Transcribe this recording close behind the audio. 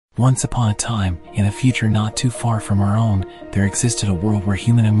Once upon a time, in a future not too far from our own, there existed a world where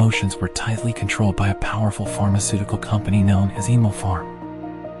human emotions were tightly controlled by a powerful pharmaceutical company known as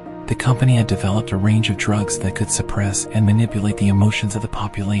Emopharm. The company had developed a range of drugs that could suppress and manipulate the emotions of the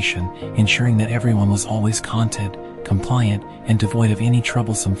population, ensuring that everyone was always content, compliant, and devoid of any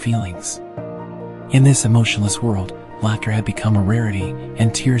troublesome feelings. In this emotionless world, laughter had become a rarity,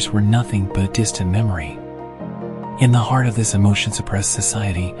 and tears were nothing but a distant memory. In the heart of this emotion-suppressed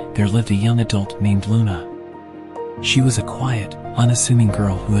society, there lived a young adult named Luna. She was a quiet, unassuming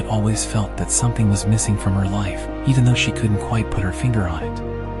girl who had always felt that something was missing from her life, even though she couldn't quite put her finger on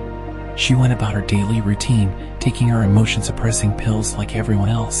it. She went about her daily routine, taking her emotion-suppressing pills like everyone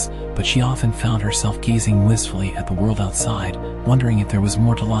else, but she often found herself gazing wistfully at the world outside, wondering if there was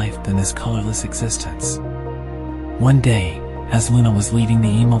more to life than this colorless existence. One day, as Luna was leaving the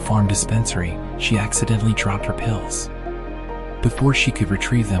Emopharm dispensary, she accidentally dropped her pills. Before she could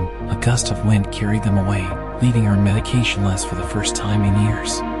retrieve them, a gust of wind carried them away, leaving her medicationless for the first time in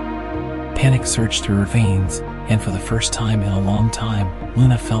years. Panic surged through her veins, and for the first time in a long time,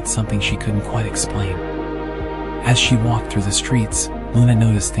 Luna felt something she couldn't quite explain. As she walked through the streets, Luna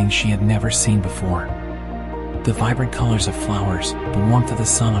noticed things she had never seen before. The vibrant colors of flowers, the warmth of the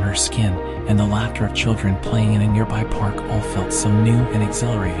sun on her skin, and the laughter of children playing in a nearby park all felt so new and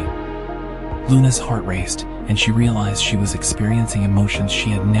exhilarating. Luna's heart raced, and she realized she was experiencing emotions she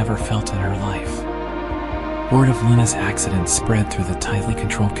had never felt in her life. Word of Luna's accident spread through the tightly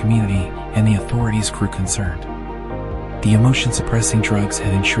controlled community, and the authorities grew concerned. The emotion-suppressing drugs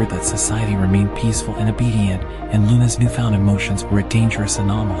had ensured that society remained peaceful and obedient, and Luna's newfound emotions were a dangerous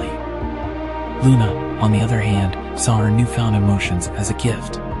anomaly. Luna, on the other hand, saw her newfound emotions as a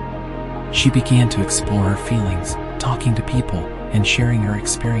gift. She began to explore her feelings, talking to people, and sharing her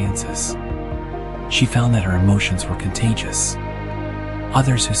experiences. She found that her emotions were contagious.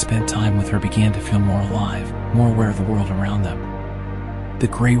 Others who spent time with her began to feel more alive, more aware of the world around them. The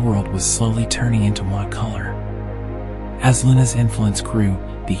gray world was slowly turning into one color. As Luna's influence grew,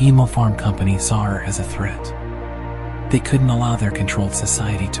 the Emopharm company saw her as a threat. They couldn't allow their controlled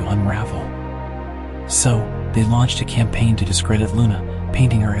society to unravel. So, they launched a campaign to discredit Luna,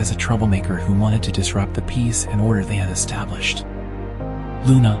 painting her as a troublemaker who wanted to disrupt the peace and order they had established.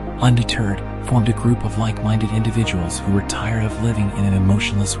 Luna, undeterred, formed a group of like-minded individuals who were tired of living in an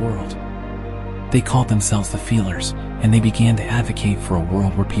emotionless world. They called themselves the Feelers, and they began to advocate for a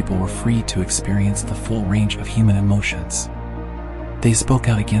world where people were free to experience the full range of human emotions. They spoke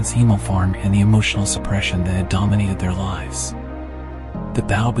out against Emopharm and the emotional suppression that had dominated their lives. The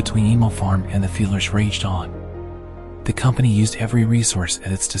battle between Emopharm and the Feelers raged on. The company used every resource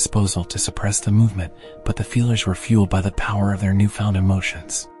at its disposal to suppress the movement, but the Feelers were fueled by the power of their newfound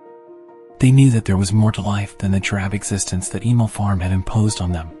emotions. They knew that there was more to life than the drab existence that Emopharm had imposed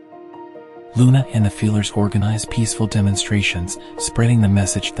on them. Luna and the Feelers organized peaceful demonstrations, spreading the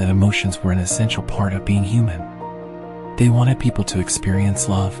message that emotions were an essential part of being human. They wanted people to experience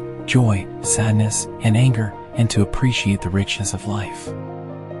love, joy, sadness, and anger, and to appreciate the richness of life.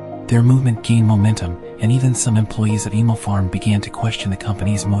 Their movement gained momentum, and even some employees at Emopharm began to question the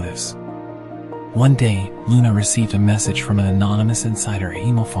company's motives. One day, Luna received a message from an anonymous insider at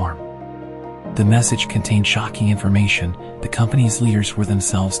Emopharm. The message contained shocking information. The company's leaders were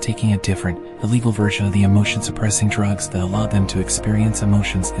themselves taking a different, illegal version of the emotion-suppressing drugs that allowed them to experience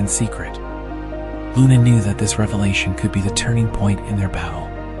emotions in secret. Luna knew that this revelation could be the turning point in their battle.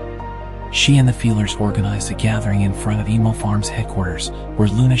 She and the Feelers organized a gathering in front of Emopharm's headquarters, where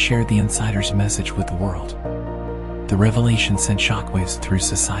Luna shared the insider's message with the world. The revelation sent shockwaves through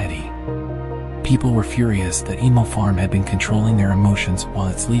society. People were furious that Emopharm had been controlling their emotions while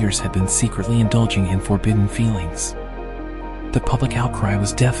its leaders had been secretly indulging in forbidden feelings. The public outcry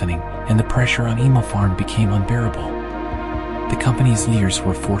was deafening, and the pressure on Emopharm became unbearable. The company's leaders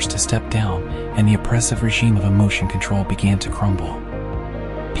were forced to step down, and the oppressive regime of emotion control began to crumble.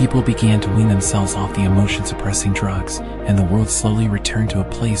 People began to wean themselves off the emotion-suppressing drugs, and the world slowly returned to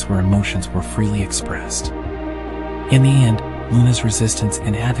a place where emotions were freely expressed. In the end, Luna's resistance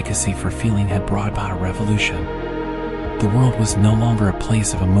and advocacy for feeling had brought about a revolution. The world was no longer a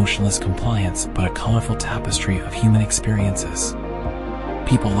place of emotionless compliance, but a colorful tapestry of human experiences.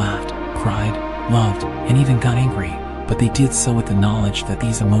 People laughed, cried, loved, and even got angry, but they did so with the knowledge that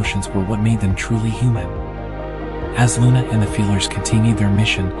these emotions were what made them truly human. As Luna and the Feelers continued their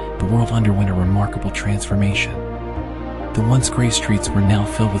mission, the world underwent a remarkable transformation. The once gray streets were now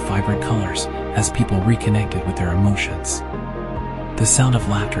filled with vibrant colors, as people reconnected with their emotions. The sound of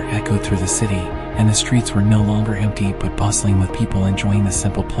laughter echoed through the city, and the streets were no longer empty but bustling with people enjoying the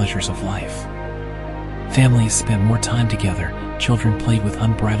simple pleasures of life. Families spent more time together, children played with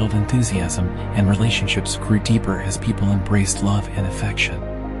unbridled enthusiasm, and relationships grew deeper as people embraced love and affection.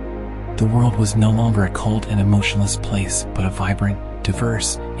 The world was no longer a cold and emotionless place, but a vibrant,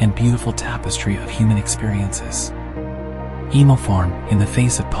 diverse, and beautiful tapestry of human experiences. Emofarm, in the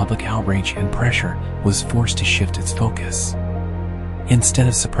face of public outrage and pressure, was forced to shift its focus. Instead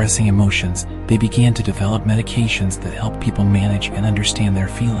of suppressing emotions, they began to develop medications that helped people manage and understand their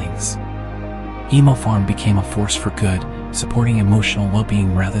feelings. Emofarm became a force for good, supporting emotional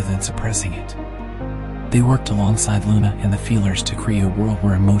well-being rather than suppressing it. They worked alongside Luna and the Feelers to create a world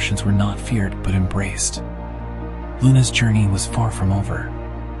where emotions were not feared but embraced. Luna's journey was far from over.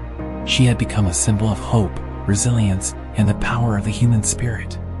 She had become a symbol of hope, resilience, and the power of the human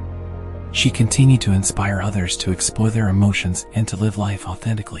spirit. She continued to inspire others to explore their emotions and to live life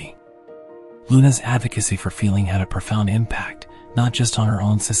authentically. Luna's advocacy for feeling had a profound impact, not just on her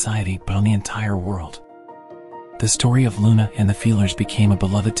own society but on the entire world. The story of Luna and the Feelers became a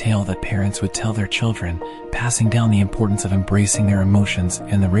beloved tale that parents would tell their children, passing down the importance of embracing their emotions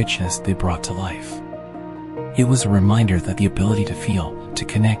and the richness they brought to life. It was a reminder that the ability to feel, to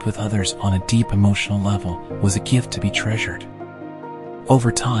connect with others on a deep emotional level, was a gift to be treasured.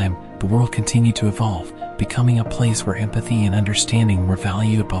 Over time, the world continued to evolve, becoming a place where empathy and understanding were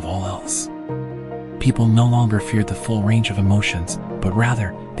valued above all else. People no longer feared the full range of emotions, but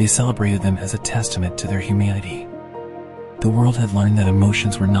rather, they celebrated them as a testament to their humanity. The world had learned that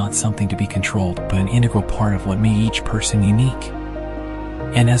emotions were not something to be controlled, but an integral part of what made each person unique.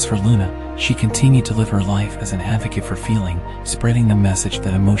 And as for Luna, she continued to live her life as an advocate for feeling, spreading the message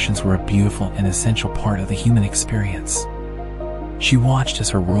that emotions were a beautiful and essential part of the human experience. She watched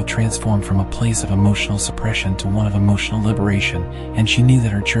as her world transformed from a place of emotional suppression to one of emotional liberation, and she knew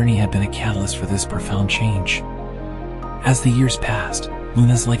that her journey had been a catalyst for this profound change. As the years passed,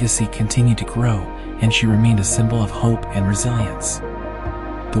 Luna's legacy continued to grow, and she remained a symbol of hope and resilience.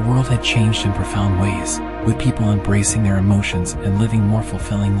 The world had changed in profound ways, with people embracing their emotions and living more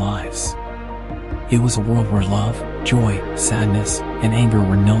fulfilling lives. It was a world where love, joy, sadness, and anger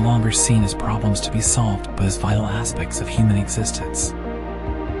were no longer seen as problems to be solved but as vital aspects of human existence.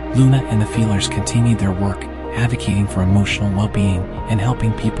 Luna and the Feelers continued their work, advocating for emotional well-being and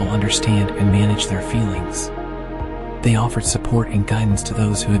helping people understand and manage their feelings. They offered support and guidance to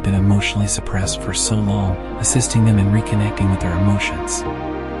those who had been emotionally suppressed for so long, assisting them in reconnecting with their emotions.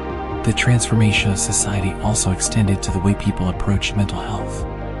 The transformation of society also extended to the way people approached mental health.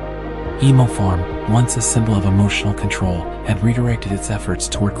 Emofarm, once a symbol of emotional control, had redirected its efforts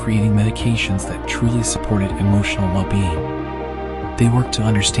toward creating medications that truly supported emotional well-being. They worked to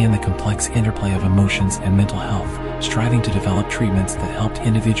understand the complex interplay of emotions and mental health, striving to develop treatments that helped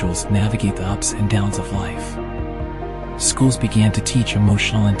individuals navigate the ups and downs of life. Schools began to teach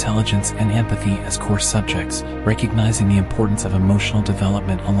emotional intelligence and empathy as core subjects, recognizing the importance of emotional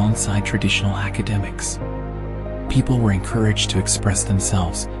development alongside traditional academics. People were encouraged to express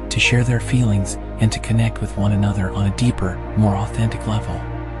themselves, to share their feelings, and to connect with one another on a deeper, more authentic level.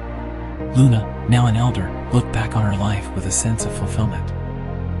 Luna, now an elder, looked back on her life with a sense of fulfillment.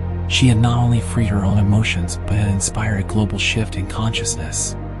 She had not only freed her own emotions, but had inspired a global shift in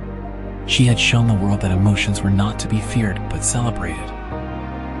consciousness. She had shown the world that emotions were not to be feared, but celebrated.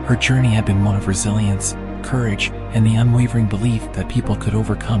 Her journey had been one of resilience, courage, and the unwavering belief that people could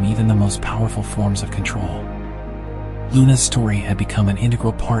overcome even the most powerful forms of control. Luna's story had become an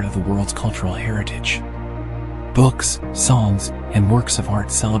integral part of the world's cultural heritage. Books, songs, and works of art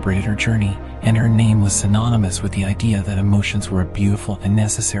celebrated her journey, and her name was synonymous with the idea that emotions were a beautiful and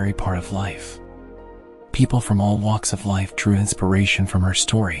necessary part of life. People from all walks of life drew inspiration from her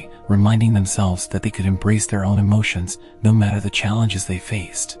story, reminding themselves that they could embrace their own emotions, no matter the challenges they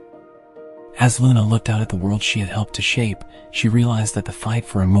faced. As Luna looked out at the world she had helped to shape, she realized that the fight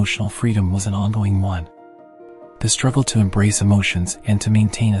for emotional freedom was an ongoing one. The struggle to embrace emotions and to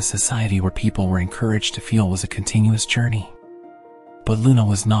maintain a society where people were encouraged to feel was a continuous journey. But Luna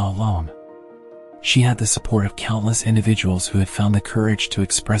was not alone. She had the support of countless individuals who had found the courage to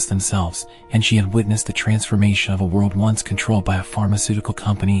express themselves, and she had witnessed the transformation of a world once controlled by a pharmaceutical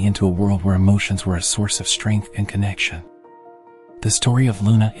company into a world where emotions were a source of strength and connection. The story of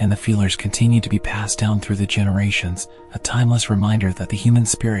Luna and the Feelers continued to be passed down through the generations, a timeless reminder that the human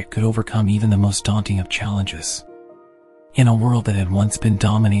spirit could overcome even the most daunting of challenges. In a world that had once been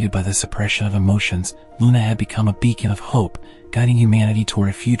dominated by the suppression of emotions, Luna had become a beacon of hope, guiding humanity toward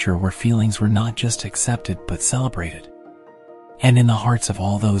a future where feelings were not just accepted but celebrated. And in the hearts of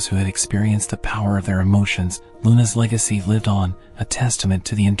all those who had experienced the power of their emotions, Luna's legacy lived on, a testament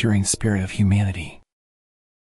to the enduring spirit of humanity.